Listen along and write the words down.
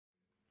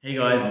Hey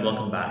guys, and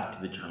welcome back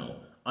to the channel.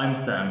 I'm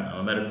Sam, I'm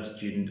a medical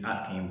student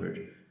at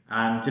Cambridge,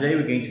 and today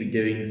we're going to be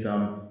doing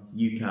some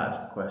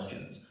UCAT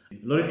questions. A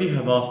lot of you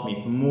have asked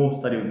me for more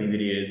study with me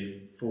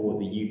videos for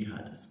the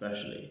UCAT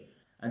especially,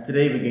 and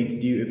today we're going to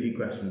do a few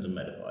questions on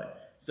Medify.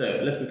 So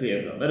let's quickly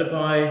open up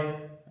Medify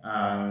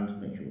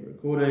and make sure we're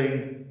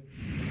recording.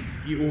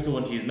 If you also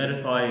want to use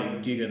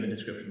Medify, do go in the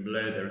description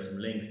below, there are some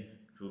links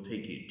which will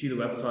take you to the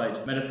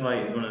website.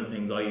 Medify is one of the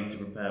things I used to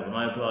prepare when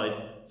I applied,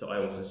 so I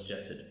also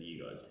suggest it for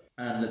you guys.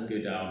 And let's go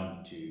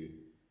down to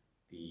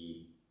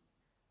the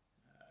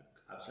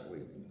abstract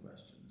reasoning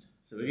questions.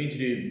 So we're going to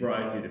do a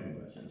variety of different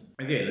questions.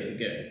 Okay, let's get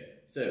going.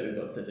 So we've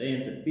got set A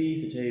and set B.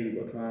 Set A, we've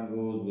got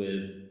triangles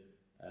with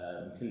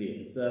clearly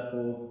like a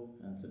circle,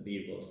 and set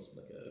B, we've got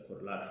like a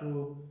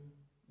quadrilateral.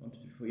 1, 2,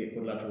 3, 4, yeah,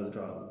 quadrilateral with a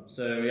triangle.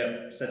 So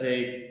yeah, set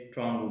A,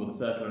 triangle with a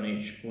circle in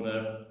each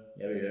corner.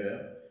 Yeah.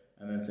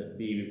 And then set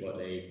B, we've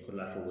got a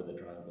quadrilateral with a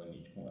triangle in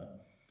each corner.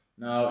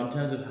 Now, in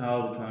terms of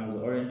how the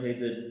triangles are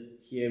orientated,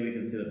 here we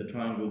can see that the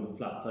triangle, the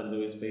flat side is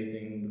always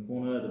facing the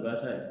corner, the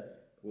vertex,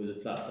 whereas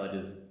the flat side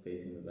is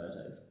facing the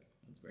vertex.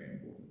 That's very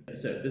important.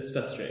 So this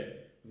first shape,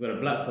 we've got a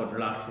black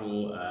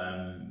quadrilateral,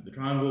 the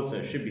triangle, so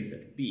it should be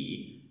set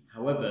B.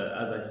 However,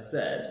 as I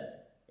said,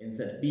 in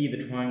set B,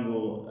 the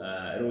triangle,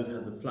 it always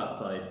has the flat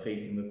side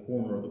facing the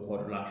corner of the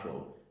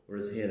quadrilateral,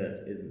 whereas here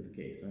that isn't the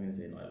case. I'm going to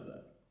say neither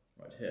that.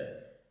 Right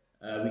here.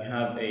 We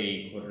have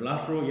a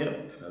quadrilateral,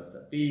 yep, that's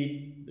set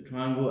B. The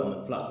triangle, and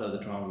the flat side of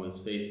the triangle is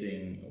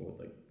facing, or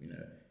like,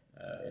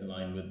 in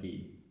line with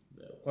the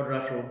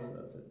quadrilateral, so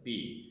that's set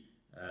B.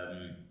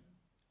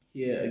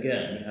 Here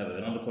again, we have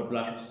another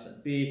quadrilateral,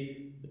 set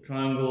B, the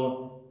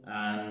triangle,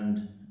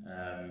 and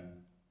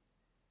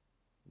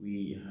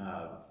we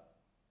have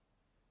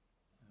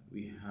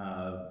the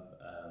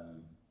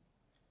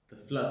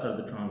flat side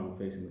of the triangle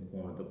facing the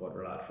corner of the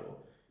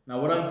quadrilateral. Now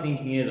what I'm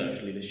thinking is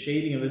actually the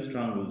shading of this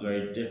triangle is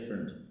very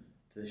different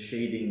to the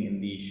shading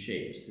in these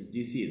shapes. So do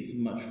you see it's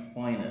much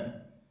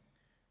finer?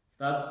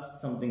 So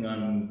that's something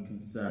I'm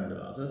concerned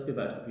about. So let's go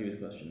back to the previous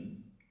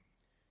question.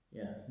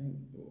 Yeah, I think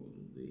what would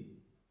it be?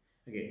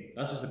 Okay,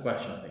 that's just a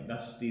question, I think.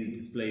 That's just these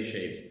display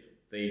shapes.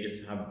 They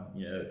just have,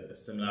 a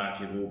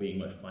similarity of all being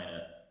much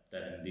finer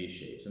than in these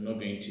shapes. I'm not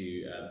going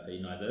to say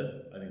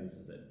neither. I think this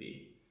is set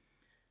B.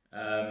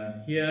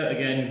 Here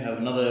again we have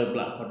another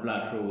black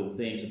quadrilateral with the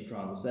same sort of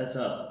triangle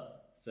setup,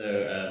 so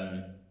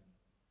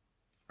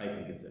I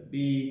think it's at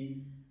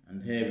B,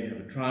 and here we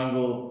have a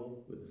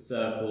triangle with a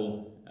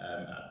circle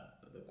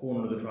at the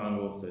corner of the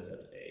triangle, so it's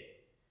at A.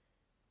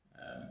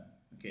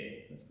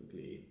 Okay, let's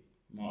quickly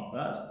mark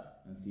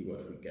that and see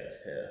what we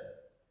get here.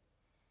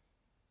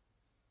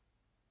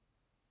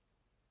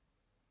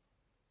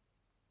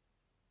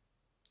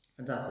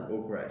 Fantastic,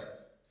 all correct.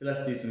 So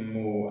let's do some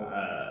more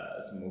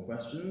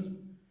questions.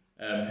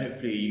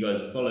 Hopefully you guys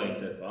are following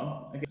so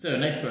far. Okay, so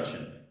next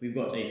question. We've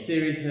got a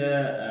series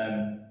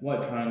here,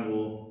 white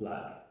triangle,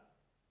 black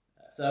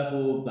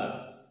circle, black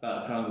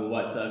triangle,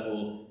 white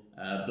circle,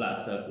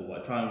 black circle,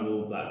 white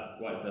triangle,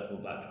 white circle,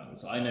 black triangle.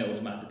 So I know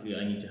automatically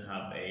I need to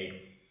have a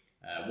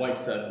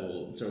white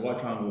triangle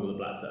with a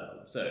black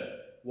circle. So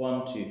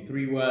 1, 2,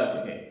 3 work,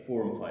 okay,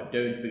 4 and 5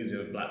 don't because we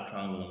have a black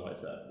triangle and a white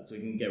circle. So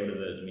we can get rid of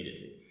those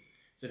immediately.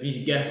 So if you need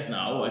to guess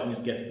now, I can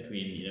just guess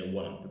between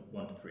 1 to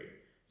 3.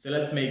 So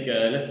let's look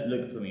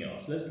for something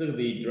else. Let's look at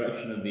the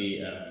direction of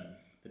the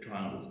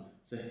triangles.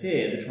 So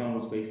here the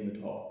triangle is facing the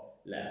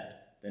top left,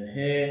 then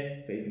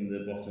here facing the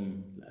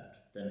bottom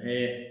left, then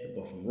here the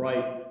bottom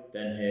right,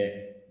 then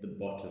here the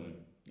bottom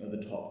of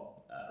the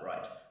top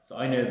right. So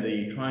I know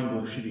the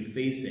triangle should be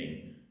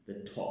facing the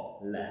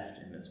top left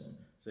in this one.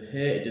 So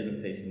here it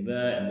isn't facing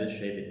there, in this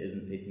shape it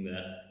isn't facing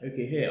there.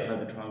 Okay, here I have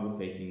the triangle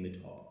facing the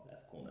top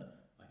left corner.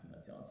 I think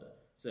that's the answer.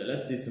 So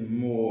let's do some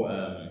more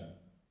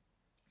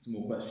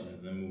questions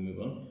and then we'll move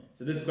on.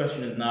 So this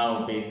question is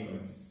now based on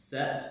a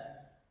set.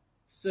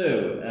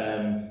 So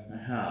I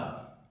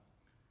have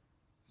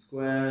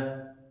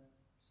square,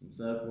 some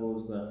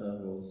circles, square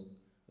circles,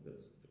 I've got a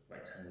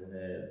rectangle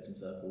here, some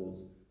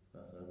circles,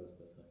 square circles,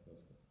 square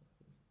circles, square circles.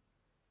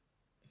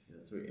 Okay,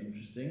 that's very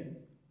interesting.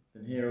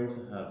 Then here I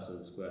also have sort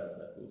of square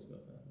circles,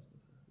 square circles,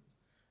 square circles.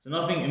 So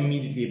nothing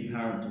immediately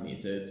apparent to me,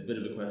 so it's a bit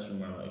of a question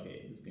where I'm like,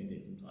 okay, this is going to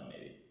take some time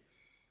maybe.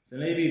 So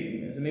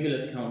maybe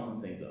let's count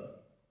some things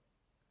up.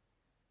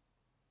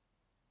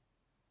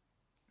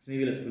 So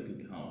maybe let's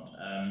quickly count.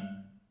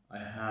 I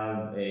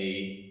have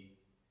a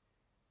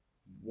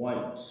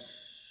white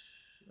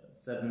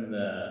 7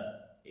 there,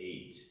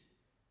 8.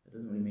 That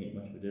doesn't really make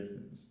much of a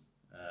difference.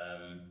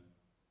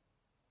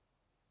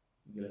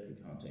 Okay, let's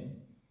keep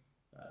counting.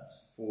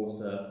 That's 4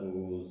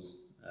 circles.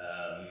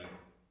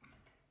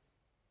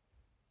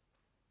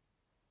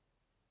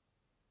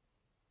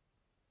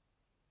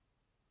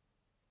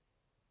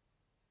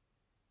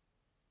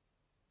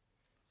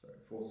 Sorry,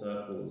 4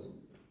 circles.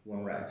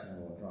 1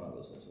 rectangle, 1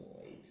 triangle, so that's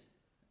 8. So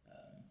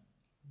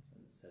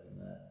there's 7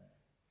 there.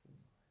 4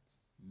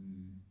 sides.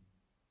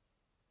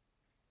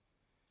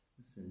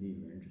 This is indeed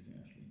very interesting,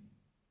 actually.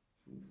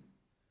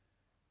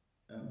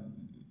 Doesn't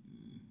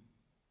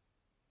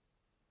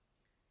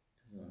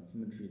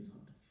symmetry, it's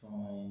hard to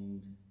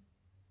find.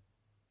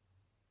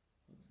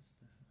 What's the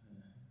special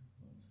here?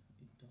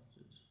 What's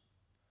dotted?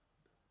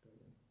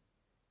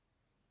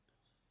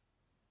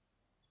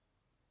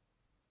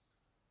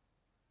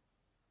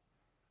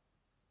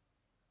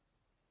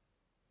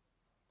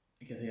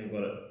 Okay, I think I've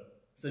got it.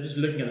 So just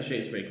looking at the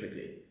shapes very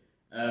quickly.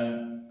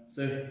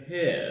 So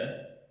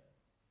here,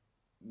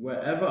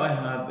 wherever I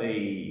have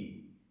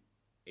a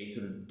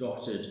sort of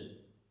dotted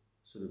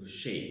sort of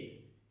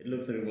shape, it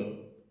looks like I've got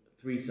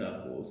 3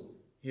 circles.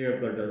 Here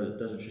I've got a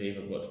dotted shape,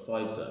 I've got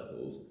 5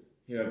 circles.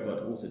 Here I've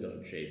got also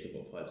dotted shapes, I've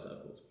got 5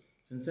 circles.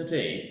 So in set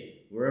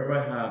A, wherever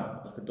I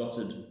have like a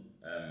dotted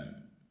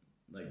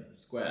like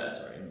square,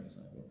 sorry, not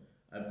circle,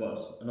 I've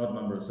got an odd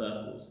number of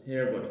circles.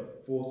 Here I've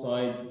got 4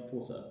 sides,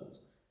 4 circles.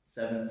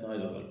 7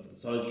 sides, or like for the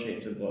solid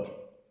shapes I've got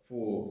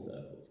 4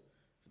 circles.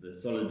 For the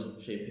solid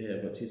shape here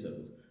I've got 2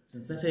 circles. So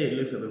in set A, it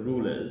looks like the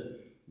rule is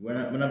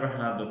whenever I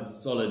have like a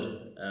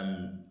solid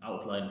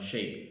outline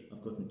shape,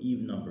 I've got an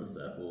even number of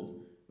circles.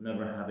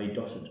 Whenever I have a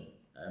dotted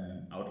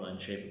outline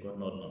shape, I've got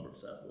an odd number of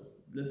circles.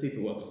 Let's see if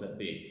it works for set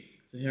B.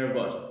 So here I've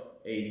got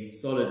a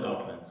solid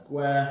outline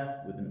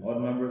square with an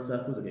odd number of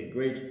circles. Okay,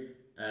 great.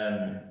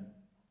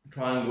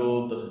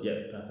 Triangle, dotted,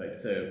 yeah, perfect.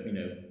 So, you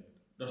know,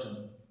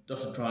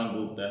 dotted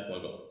triangle, therefore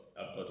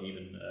I've got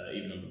even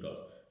number of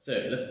dots. So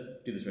let's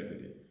do this very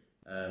quickly.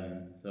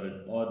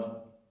 Solid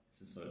odd,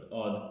 this is solid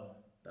odd,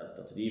 that's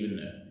dotted even,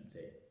 no, it's A,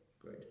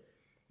 great.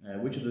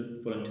 Which of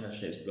the following test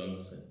shapes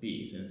belongs to set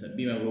B? So in set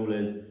B my rule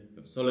is,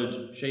 for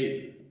solid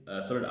shape,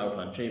 solid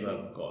outline shape,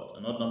 I've got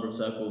an odd number of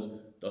circles,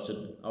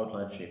 dotted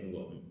outline shape, I've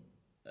got an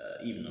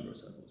even number of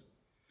circles.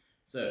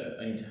 So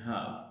I need to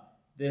have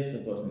this,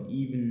 I've got an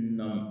even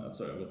number, I've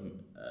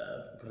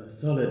got a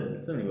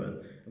solid, so many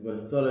words, I've got a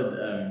solid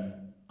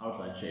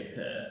outline shape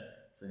here,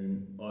 so I need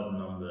an odd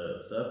number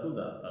of circles,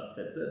 that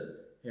fits it.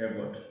 Here I've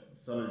got a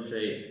solid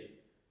shape,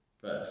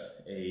 but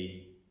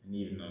an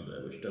even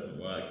number, which doesn't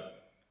work.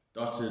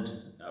 Dotted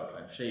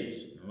outline shapes,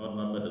 an odd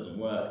number doesn't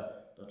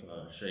work. Dotted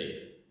outline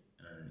shape,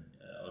 and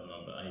an odd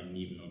number, I need an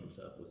even number of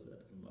circles, so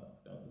that doesn't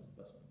work. That's the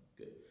first one,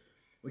 good.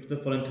 Which of the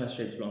following test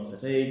shapes belongs to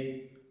set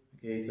A?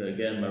 Okay, so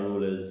again, my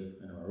rule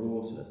is, I know my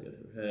rule, so let's go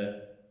through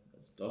here.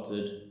 That's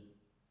dotted,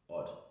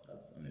 odd.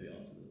 That's only the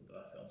answer.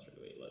 That's the answer straight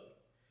away. Like,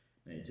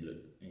 no need to look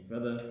any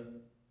further.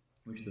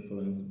 Which of the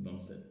following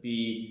belongs to set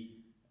B?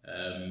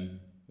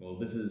 Well,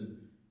 this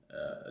is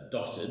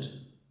dotted,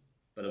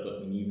 but I've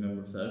got an even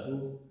number of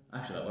circles.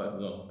 Actually, that works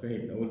as well.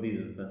 Great. All of these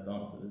are the first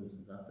answer. This is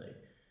fantastic.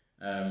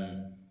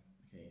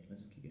 Okay,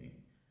 let's keep going.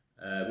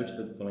 Which of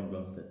the following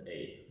belongs to set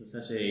A? So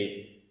set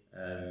A,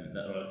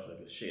 that's like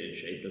a shaded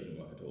shape, doesn't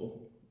work at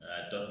all.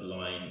 Dotted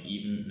line,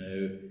 even,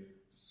 no.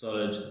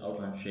 Solid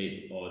outline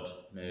shape, odd,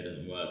 no, it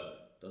doesn't work.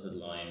 Dotted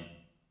line,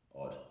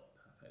 odd,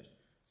 perfect.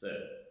 So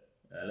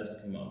let's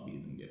quickly mark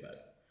these and go back.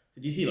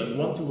 So do you see, like,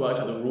 once we worked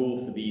out the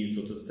rule for these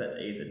sort of set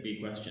A, set B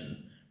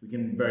questions, we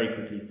can very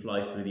quickly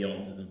fly through the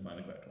answers and find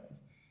the correct ones.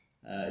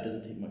 It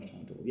doesn't take much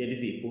time at all. Yeah, do you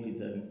see, 14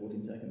 seconds,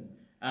 14 seconds.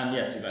 And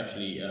yes, we've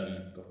actually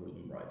got all of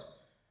them right.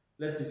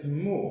 Let's do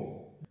some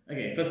more.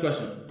 Okay, first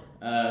question.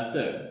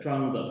 So,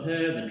 triangle's up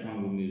here, then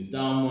triangle moves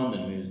down one,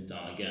 then moves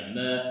down again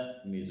there,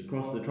 then moves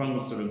across. So the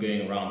triangle's sort of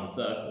going around the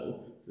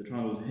circle. So the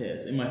triangle's here.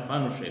 So in my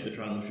final shape, the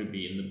triangle should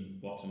be in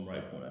the bottom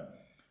right corner.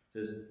 So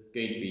it's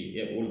going to be,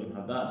 yeah, all of them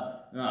have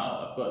that.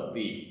 Now, I've got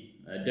the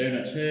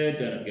donut here,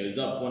 donut goes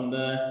up one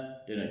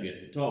there, donut goes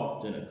to the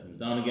top, donut comes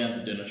down again,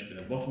 so donut should be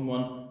in the bottom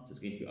one. So it's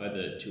going to be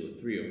either 2 or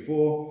 3 or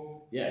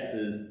 4. The x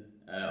is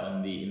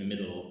in the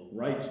middle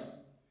right.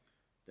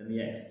 Then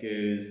the x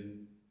goes,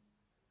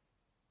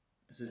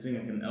 so it's doing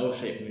like an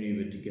L-shaped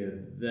maneuver to go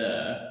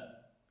there.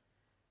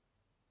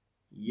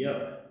 Yep.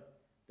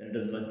 Then it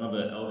does like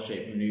another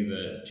L-shaped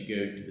maneuver to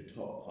go to the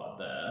top part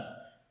there.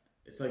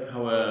 It's like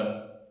how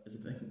I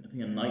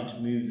think a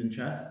knight moves in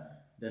chess.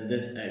 Then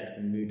this X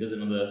then does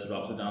another sort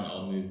of upside down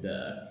L move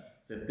there.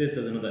 So if this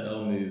does another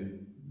L move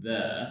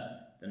there,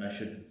 then I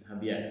should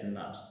have the X in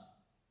that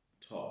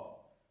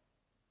top.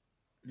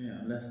 Yeah,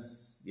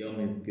 unless the L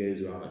move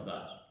goes around like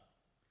that.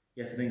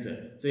 Yes, I think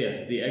so. So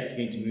yes, the X is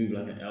going to move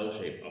like an L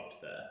shape up to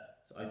there.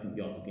 So I think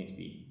the answer is going to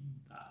be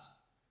that.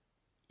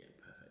 Yeah,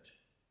 perfect.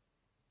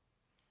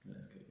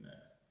 Let's click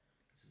next.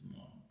 This is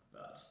mark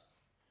that.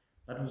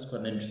 That was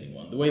quite an interesting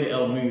one. The way the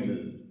L moves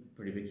is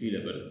pretty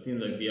peculiar, but it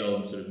seems like the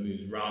L sort of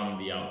moves round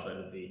the outside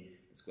of the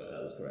square.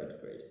 That was correct,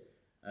 great.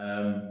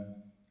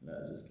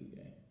 Let's just keep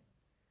going.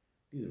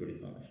 These are really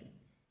fun, actually.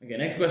 Okay,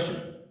 next question.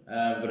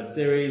 I've got a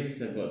series,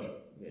 so I've got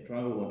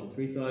triangle, 1, 2,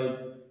 3 sides,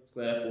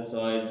 square, 4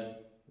 sides,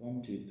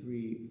 1, 2,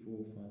 3,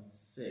 4, 5,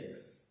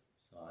 6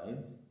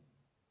 sides.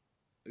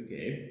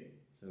 Okay,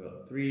 so I've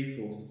got 3,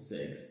 4,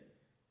 6.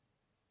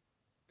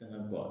 Then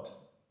I've got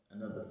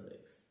another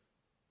 6.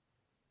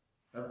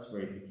 That's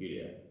very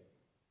peculiar.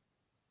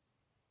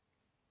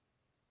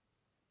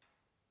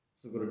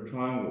 So I've got a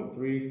triangle,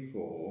 3,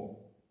 4,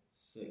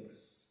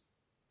 6,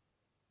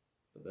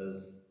 but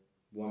there's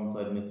one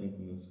side missing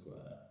from the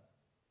square.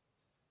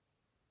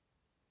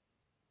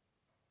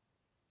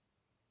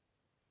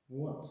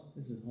 What?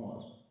 This is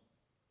hard.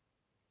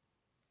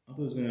 I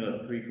thought it was going to go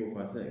like 3,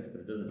 4, 5, 6,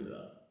 but it doesn't do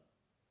that.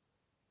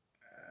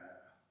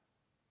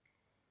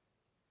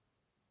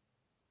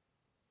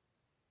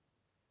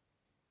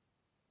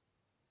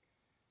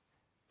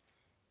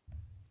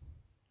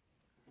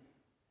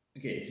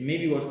 Okay, so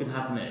maybe what could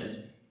happen is,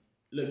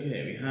 look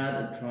here, we had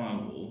a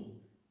triangle,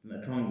 and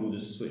that triangle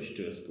just switched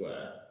to a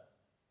square.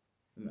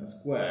 And that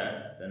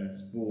square then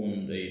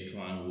spawned a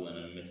triangle and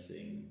a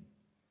missing.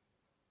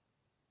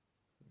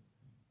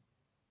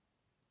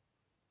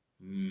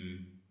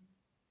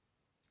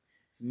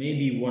 So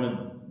maybe one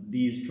of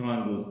these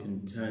triangles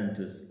can turn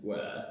into a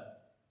square.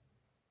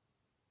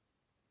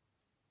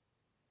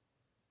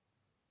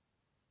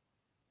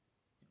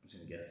 I'm just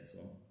going to guess this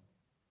one.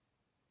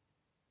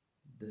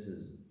 This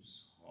is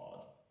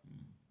hard.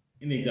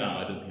 In the exam,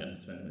 I don't think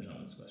I'd spend much time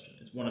on this question.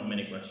 It's one of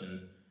many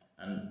questions,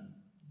 and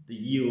the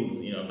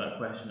yield, of that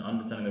question,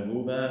 understanding the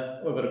rule there,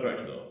 I've got a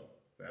correct result.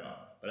 Fair enough.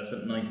 But I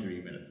spent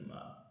 93 minutes on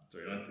that.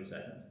 Sorry, 93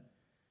 seconds.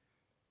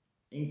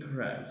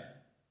 Incorrect.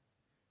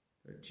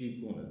 There are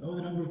 2 corners. Oh,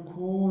 the number of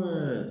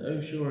corners!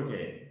 Oh, sure,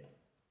 okay.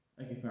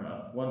 Okay, fair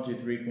enough. 1, 2,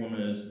 3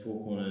 corners,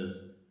 4 corners,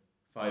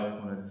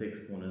 5 corners,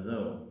 6 corners.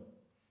 Oh,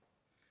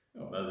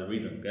 that was a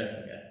reasonable guess,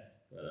 I guess.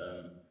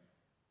 But,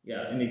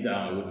 yeah, in the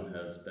exam, I wouldn't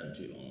have spent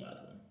too long on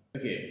that one.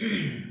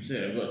 Okay, so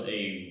I've got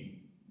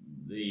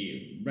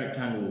the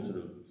rectangle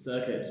sort of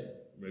circuit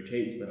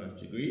rotates by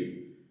 90 degrees,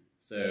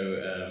 so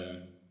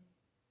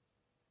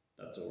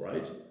that's all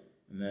right.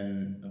 And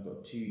then I've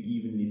got 2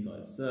 evenly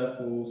sized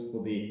circles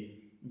for the.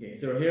 Okay,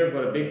 so here I've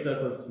got a big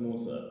circle, a small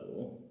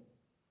circle,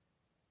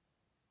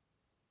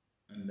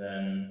 and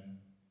then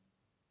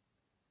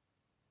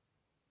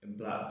a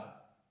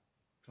black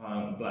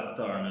triangle, black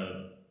star, and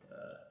a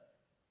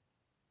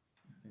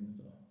thing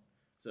star.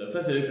 So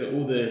first it looks like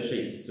all the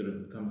shapes sort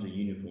of come to a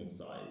uniform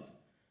size.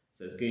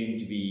 So it's going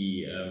to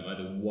be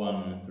either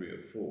 1, 3,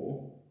 or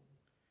 4.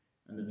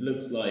 And it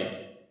looks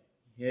like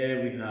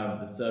here we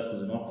have the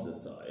circles on opposite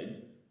sides,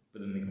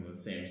 but then they come on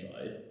the same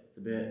side.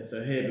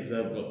 So here, because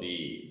I've got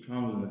the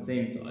triangles on the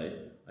same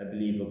side, I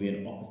believe they'll be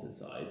on opposite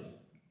sides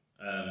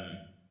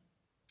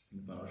in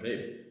the final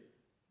shape.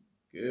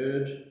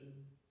 Good.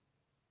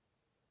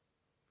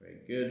 Very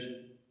good.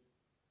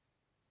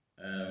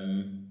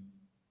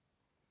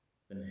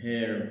 Then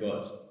here I've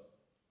got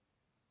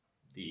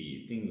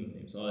the things on the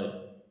same side.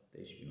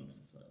 They should be on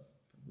opposite sides.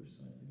 Which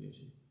side to go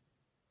to?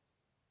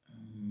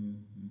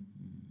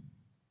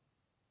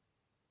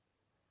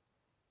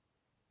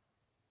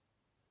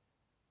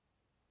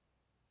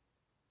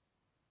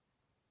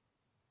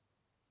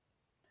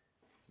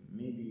 So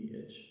maybe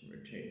it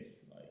rotates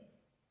like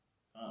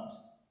that.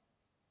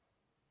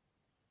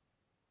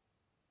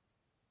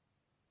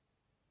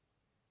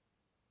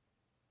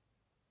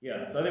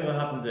 Yeah, so I think what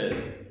happens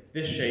is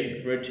this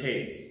shape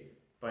rotates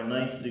by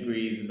 90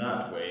 degrees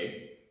that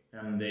way,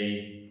 and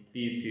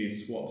these two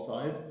swap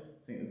sides.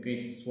 I think it's going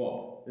to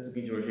swap, this is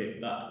going to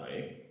rotate that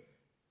way,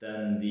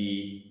 then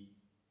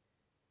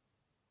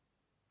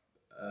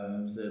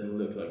so it'll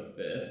look like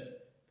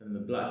this, then the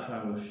black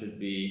triangle should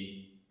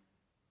be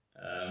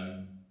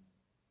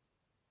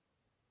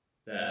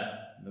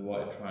there, and the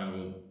white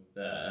triangle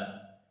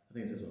there. I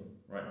think it's this one,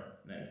 right,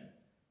 next.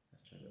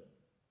 Let's check it.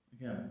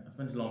 Again, I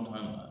spent a long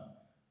time on that,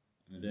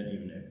 and I don't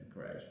even know if it's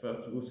correct,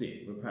 but we'll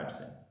see, we're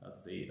practicing,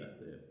 that's the part of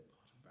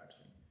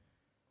practicing.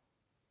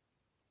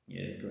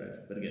 Yeah, it's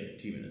correct, but again,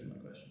 2 minutes on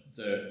that question.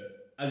 So,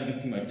 as you can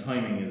see, my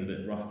timing is a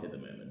bit rusty at the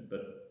moment,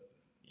 but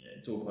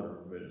it's all part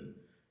of revision.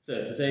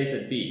 So today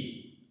said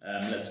B.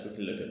 Let's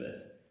quickly look at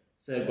this.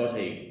 So I've got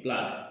a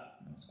black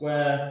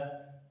square.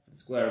 For the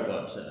square, I've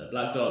got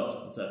black dots.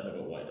 For the circle, I've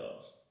got white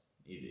dots.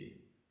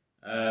 Easy.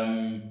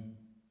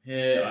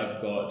 Here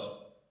I've got.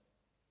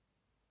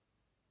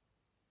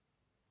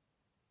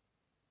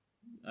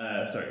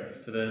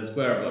 For the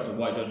square, I've got a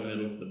white dot in the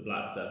middle. For the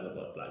black circle, I've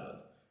got black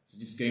dots. So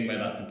just going by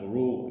that simple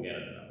rule, again, I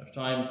don't have much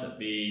time. Set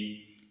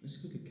B. Let's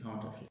just quickly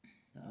count actually.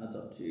 That adds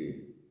up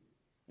to.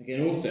 Okay,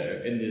 and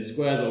also in the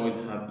squares, I always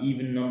have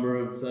even number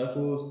of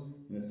circles.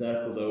 In the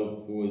circles,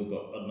 I've always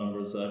got odd number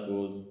of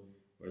circles.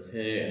 Whereas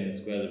here in the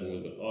squares, I've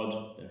always got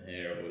odd. Then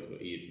here, I've always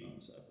got even number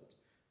of circles.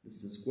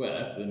 This is a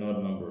square with an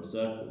odd number of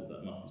circles.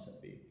 That must be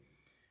set B.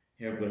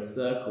 Here I've got a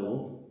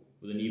circle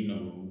with an even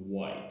number of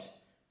white.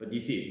 But you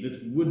see, so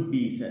this would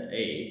be set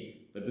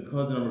A, but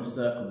because the number of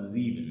circles is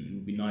even, it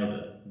would be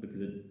neither,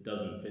 because it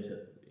doesn't fit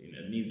it.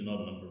 It needs an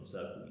odd number of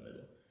circles in the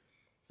middle.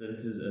 So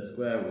this is a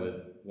square with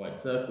white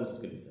circles, it's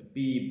going to be set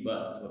B,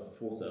 but it's got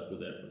 4 circles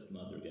there, so it's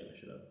neither again, I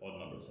should have odd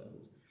number of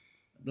circles.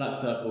 A black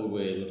circle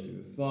we're looking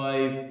with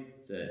 5,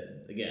 so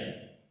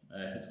again,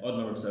 if it's odd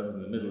number of circles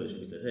in the middle, it should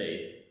be set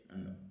A,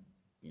 and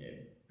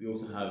we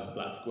also have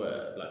black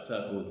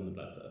circles in the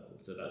black circle,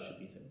 so that should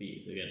be set B,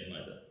 so again,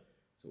 neither.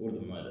 So all of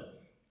them neither.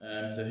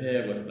 So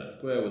here we've got a black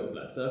square with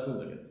black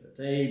circles, I guess set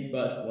A,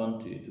 but 1,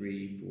 2,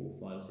 3,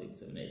 4, 5, 6,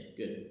 7, 8,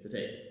 good, set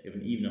A. We have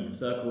an even number of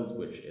circles,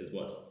 which is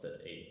what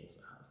set A also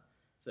has.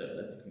 So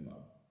let's quickly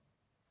mark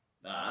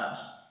that,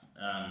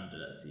 and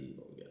let's see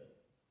what we get.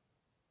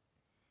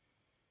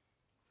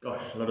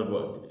 Gosh, a lot of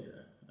work to do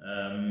here.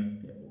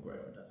 Yeah, all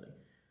great, fantastic.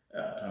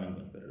 Timing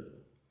much better as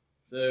well.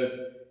 So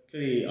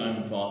clearly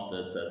I'm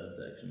faster at certain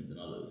sections than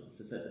others.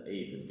 So set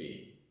A, set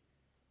B.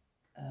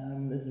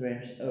 This is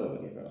range. Oh,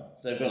 okay, fair enough.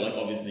 So I've got like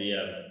obviously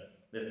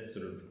this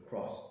sort of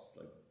cross,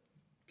 like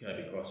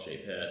curvy cross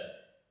shape here.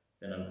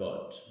 Then I've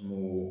got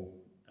more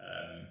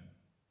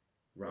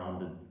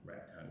rounded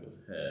rectangles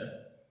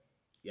here.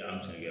 Yeah, I'm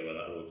just gonna go by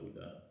that rule to be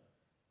fair.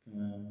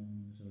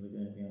 Shall we look at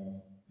anything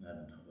else? No, I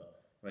don't have that.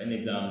 Right, in the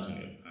exam, I'm just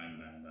gonna go bang,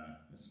 bang, bang.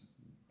 Let's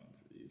run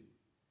through these.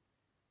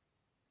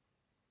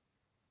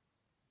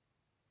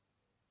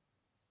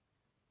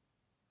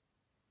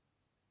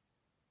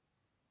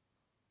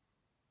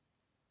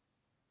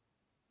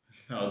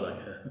 That was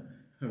like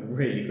a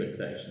really quick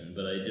section,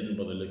 but I didn't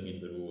bother looking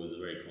into the rule. It was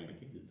a very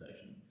complicated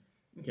section.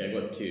 Okay, I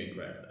got 2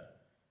 incorrect there.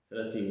 So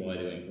let's see why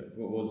they were incorrect.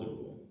 What was the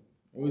rule?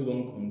 Always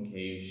one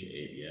concave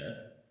shape, yes.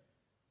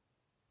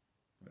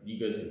 Right, you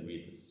guys can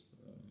read this.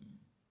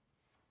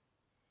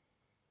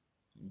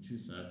 2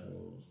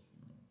 circles.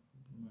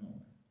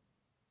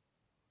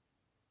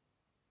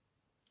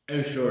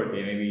 Oh, sure,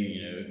 okay, maybe,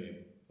 you know,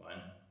 okay,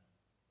 fine.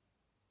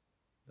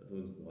 That's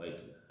always white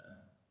there.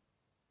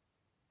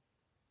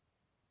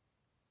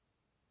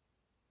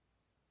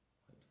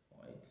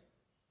 White.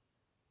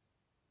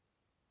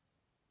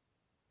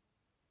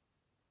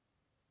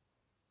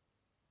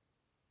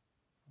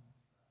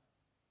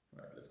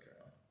 Right, let's carry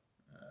on.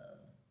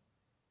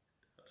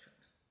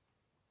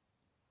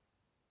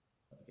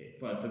 Okay,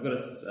 fine, so I've got a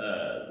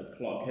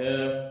clock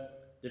here,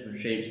 different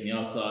shapes on the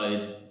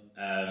outside.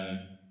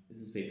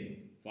 This is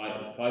facing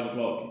 5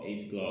 o'clock,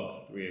 8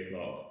 o'clock, 3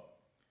 o'clock,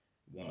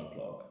 1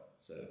 o'clock.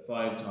 So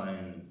 5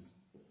 times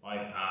 5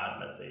 add,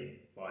 let's say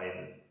 5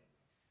 is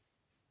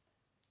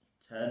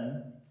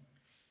 10.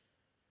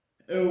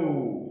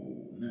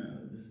 Oh no,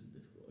 this is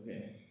difficult.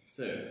 Okay,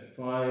 so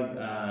 5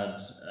 add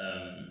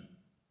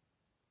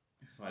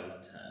 5 is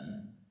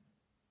 10.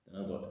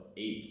 Then I've got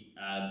 8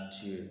 add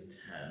 2 is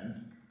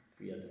 10.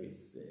 3 add 3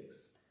 is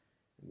 6.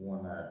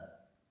 1 add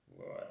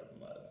 4, it doesn't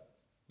matter.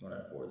 1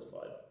 add 4 is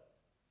 5.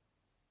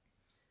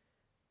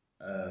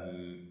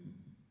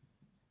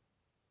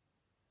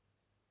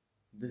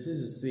 This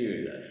is a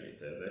series actually,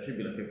 so there should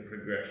be like a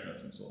progression of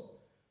some sort.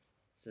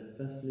 So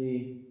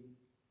firstly,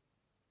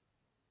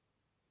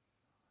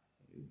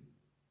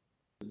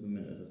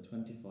 that's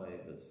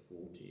 25, that's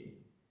 40,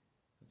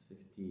 that's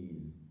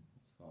 15,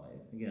 that's 5.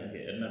 Again,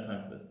 okay, I don't have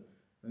time for this.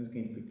 So I'm just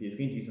going to quickly, it's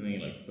going to be something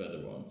like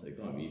further on, so it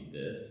can't be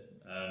this.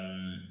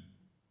 I'm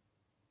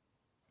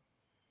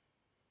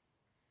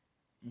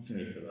going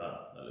to go for that,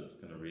 that looks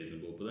kind of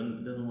reasonable, but then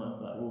it doesn't work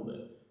for that rule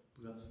though,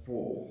 because that's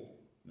 4,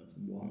 that's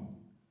 1.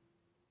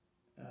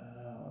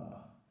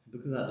 So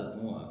because that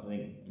doesn't work, I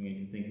think I'm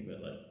going to think of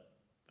it like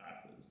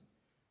backwards.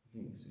 I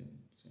think it's going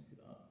to be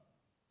that.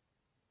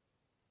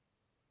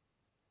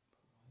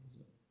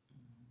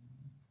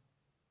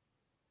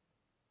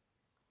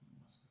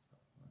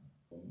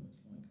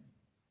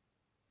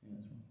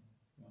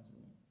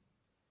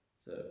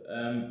 So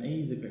A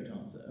is a correct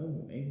answer.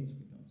 Oh, A was a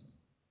correct answer.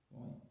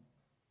 Why?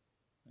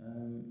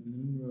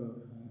 Number of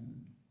hand.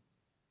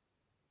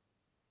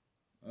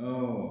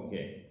 Oh,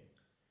 okay.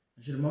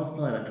 I should have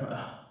multiplied.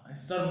 I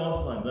started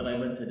multiplying, then I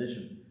went to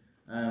addition.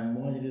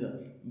 Why did you do that?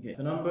 Okay.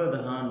 The number the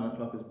hand on the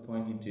clock is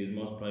pointing to is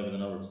multiplied by the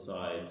number of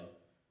sides,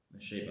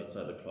 the shape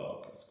outside the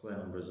clock. A square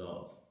number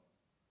results.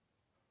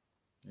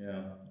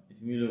 Yeah.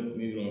 If you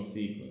move along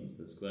sequence,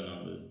 the square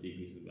numbers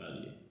decrease in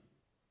value.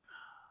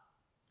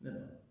 Never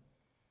mind.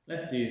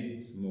 Let's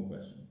do some more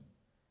questions.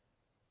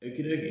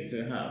 Okay, so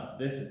we have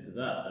this is to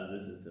that as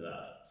this is to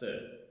that. So,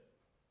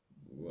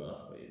 well,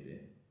 that's quite easy.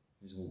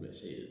 This is all a bit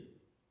shaded.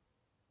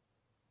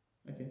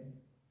 Okay,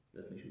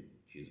 let's make sure we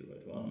choose the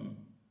right one.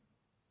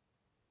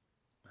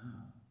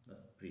 Ah,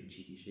 that's pretty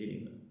cheeky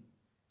shading though.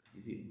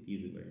 Because you see,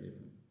 these are very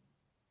different.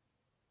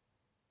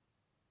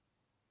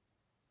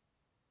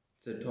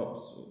 So top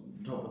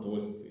is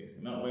always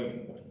facing that way,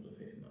 and bottoms are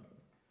facing that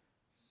way.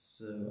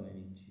 So I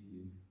need to.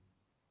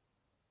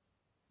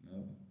 No.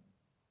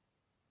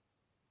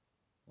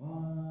 What?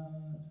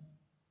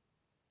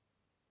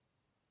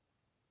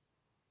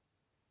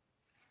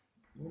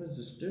 What is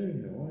this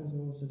doing here? Why is it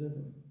all so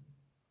different?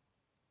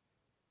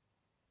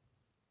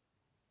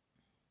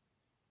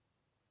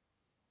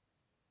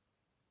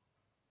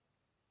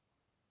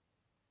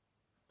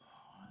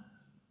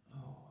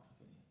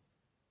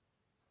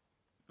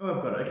 Oh,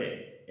 I've got it. Okay.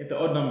 If the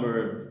odd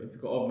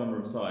number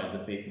of sides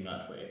are facing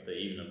that way, if the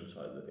even number of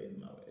sides are facing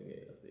that way,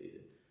 okay, that's a bit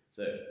easier.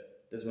 So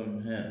this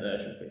one here, there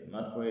should be facing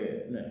that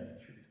way. No,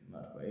 it should be facing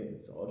that way.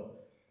 It's odd.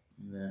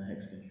 And then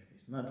hexagon should be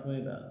facing that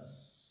way.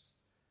 That's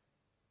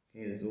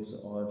okay. There's also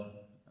odd,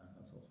 and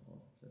that's also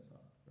odd. So it's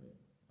not right.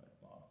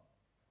 Wow.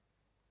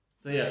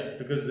 So yes,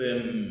 because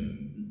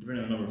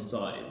depending on the number of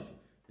sides,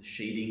 the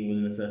shading was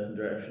in a certain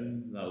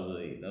direction. That was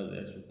the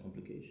actual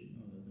complication.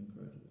 Oh, that's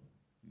incredible.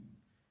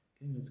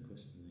 Getting this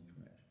question is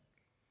incorrect.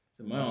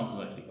 So my answer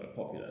is actually quite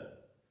popular,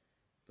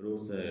 but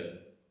also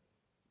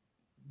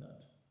that.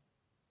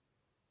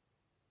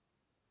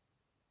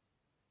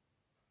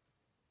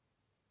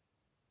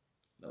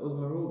 That was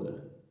my rule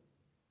there.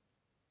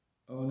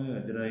 Oh no,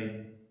 did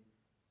I?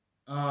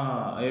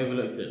 Ah, I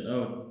overlooked it.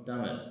 Oh,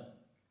 damn it.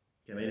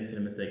 Okay, I made a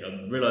silly mistake.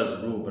 I realised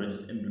the rule, but I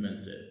just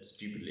implemented it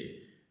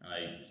stupidly. And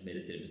I just made a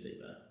silly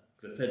mistake there.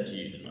 Because I said to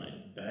you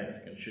that the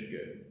hexagon should go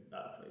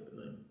that way, but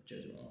then I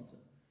chose the wrong answer.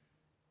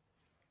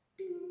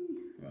 Ding.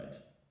 Right,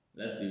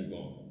 let's do one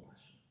more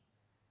question.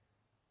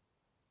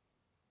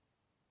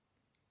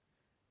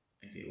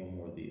 Okay, one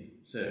more of these.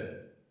 So,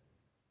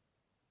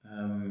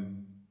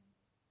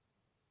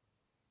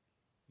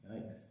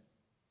 yikes.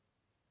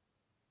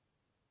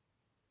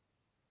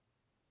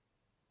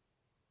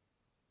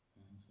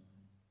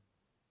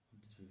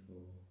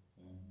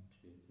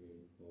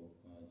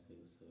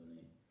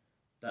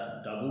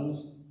 That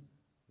doubles.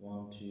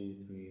 1, 2,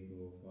 3,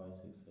 4, 5,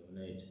 6, 7,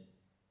 8.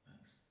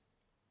 Max.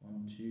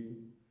 1, 2.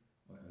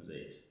 What times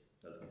 8?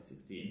 That's going to be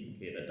 16.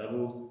 Okay, that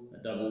doubles.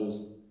 That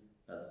doubles.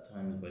 That's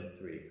times by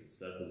 3. Because the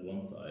circle's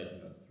one side,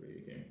 and that's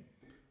 3. Okay.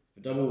 So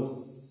for doubles,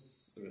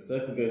 if a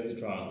circle goes to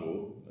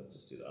triangle, let's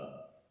just do that.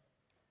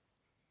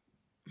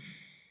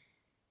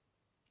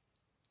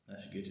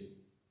 That should go to.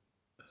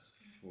 That's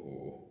 4.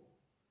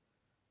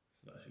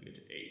 So that should go to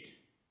 8.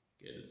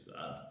 Good, it's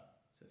that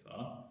so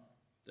far.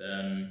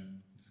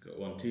 Then it's got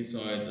 1, 2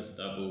 sides, that's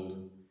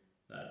doubled.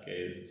 That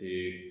goes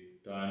to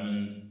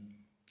diamond.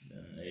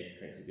 Then a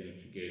hexagon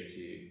should go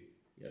to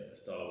the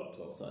star with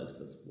 12 sides,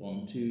 because that's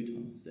 1, 2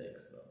 times 6.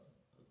 That's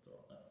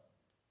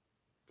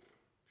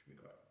should be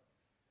correct.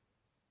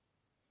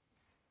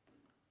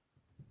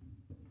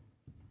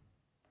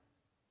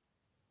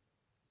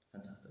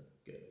 Fantastic.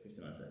 Good.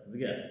 59 seconds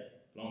again.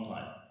 Long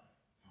time.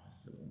 Oh,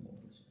 still one more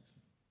question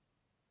actually.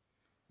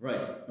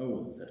 Right.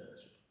 Oh, the third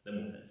question. Then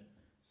we'll finish.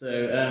 So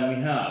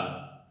we have.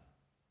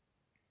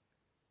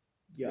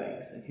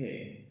 Yikes.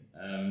 Okay.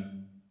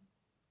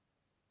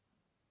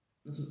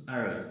 There's some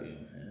arrows going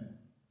on here.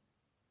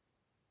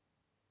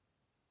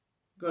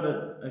 Got it.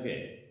 Okay.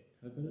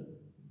 Have I got it?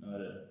 No, I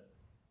don't.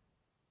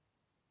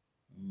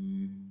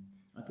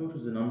 I thought it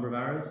was a number of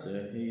arrows. So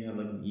here you have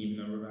like an even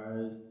number of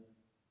arrows.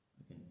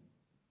 Like an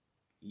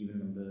even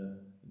number,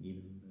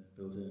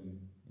 built in,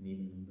 an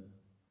even number.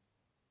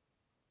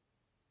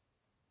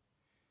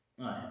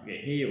 Ah, okay.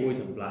 Here you always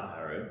have a black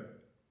arrow,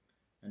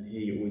 and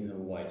here you always have a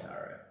white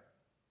arrow.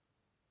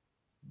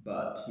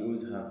 But you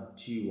always have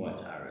 2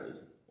 white arrows.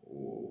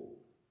 Oh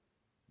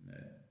no.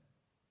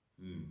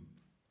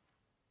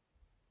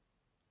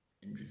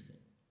 Interesting.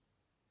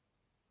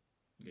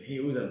 Okay, here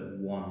you always have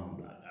 1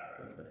 black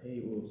arrow, but here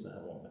you also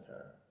have 1 black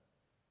arrow.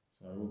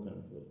 So my rule kind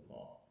of falls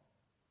apart.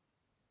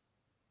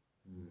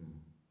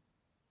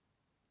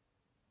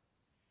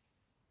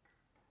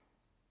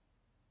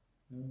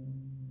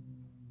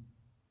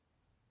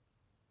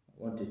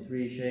 1, 2,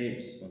 3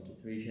 shapes, 1, 2,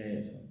 3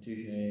 shapes, 1, 2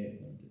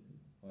 shapes, 1, 2,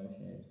 3, 5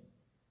 shapes.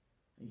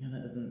 Again,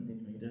 that doesn't seem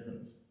to make a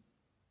difference.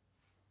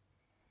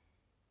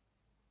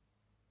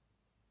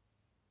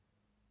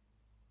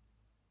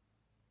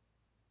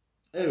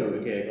 Oh,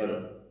 okay, I got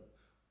it.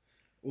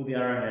 All the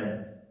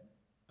arrowheads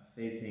are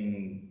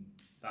facing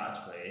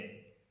that way,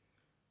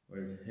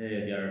 whereas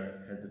here the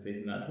arrowheads are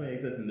facing that way,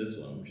 except in this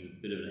one, which is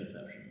a bit of an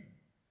exception,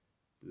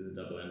 because it's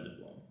a double-ended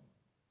one.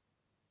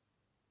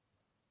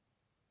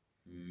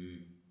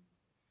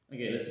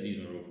 Okay, let's just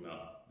use my rule for now.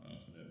 I'm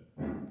just going to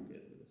go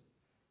through this.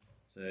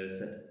 So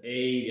set A,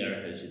 the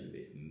arrowhead should be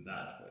facing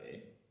that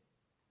way.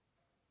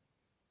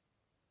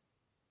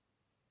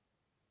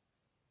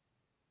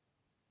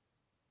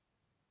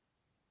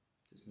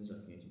 Just means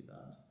I'm going to do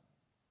that.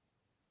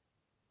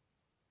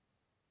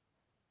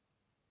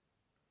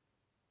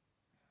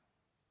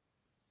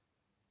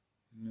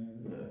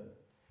 No.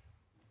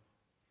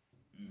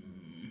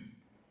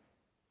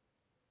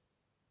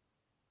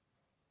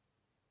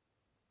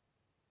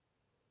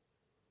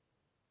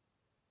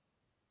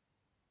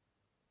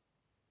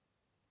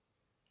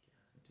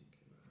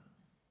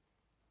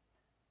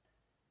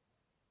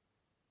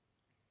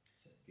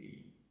 Set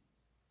B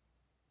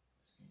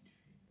is going to be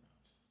that.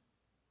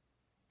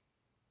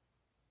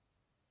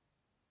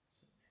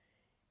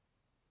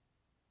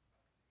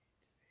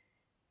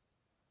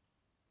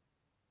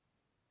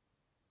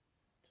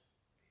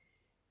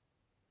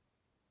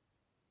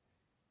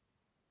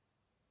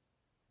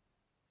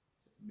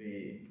 Set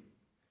B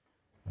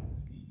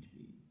is going to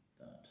be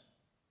that.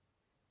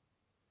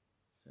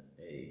 Set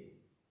A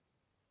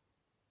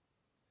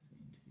is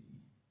going to be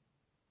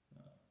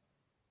that.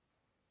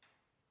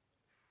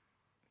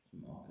 Just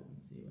mark it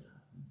and see what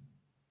happens.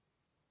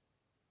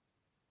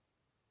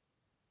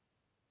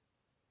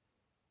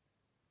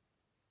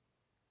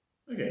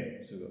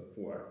 Okay, so we've got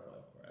 4 out of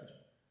 5 correct.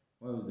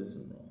 Why was this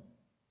one wrong?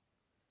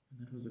 And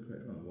that was the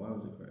correct one. Why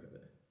was it correct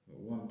there?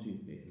 Well, 1,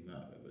 2 facing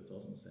that way, but it's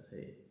also set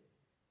A.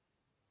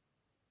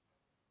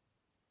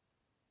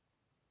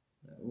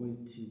 There are always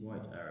 2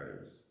 white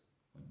arrows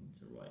pointing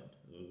to the right.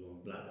 There was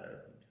 1 black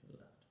arrow pointing to the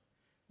left.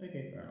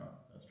 Okay, fair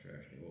enough. That's true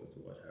actually. Always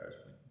 2 white arrows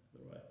pointing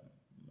to the right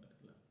and back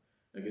to the left.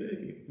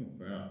 Okay.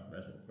 Fair enough.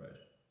 That's all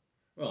correct.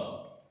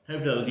 Well,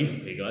 hopefully that was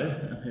useful for you guys.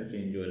 Hopefully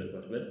you enjoyed it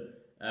quite a bit.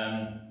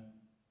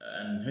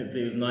 and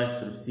hopefully it was nice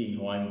sort of seeing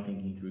how I'm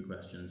thinking through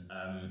questions.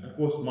 Of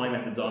course, my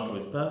methods aren't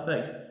always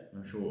perfect.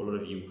 I'm sure a lot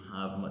of you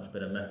have much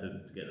better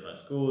methods to get the right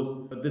scores,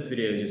 but this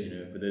video is just,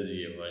 for those of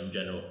you who are in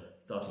general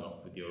starting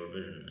off with your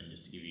revision and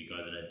just to give you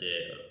guys an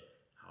idea of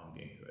how I'm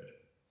going through it.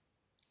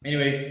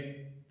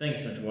 Anyway, thank you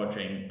so much for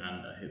watching,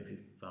 and I hope you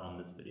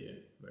found this video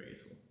very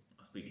useful.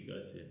 I'll speak to you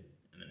guys soon.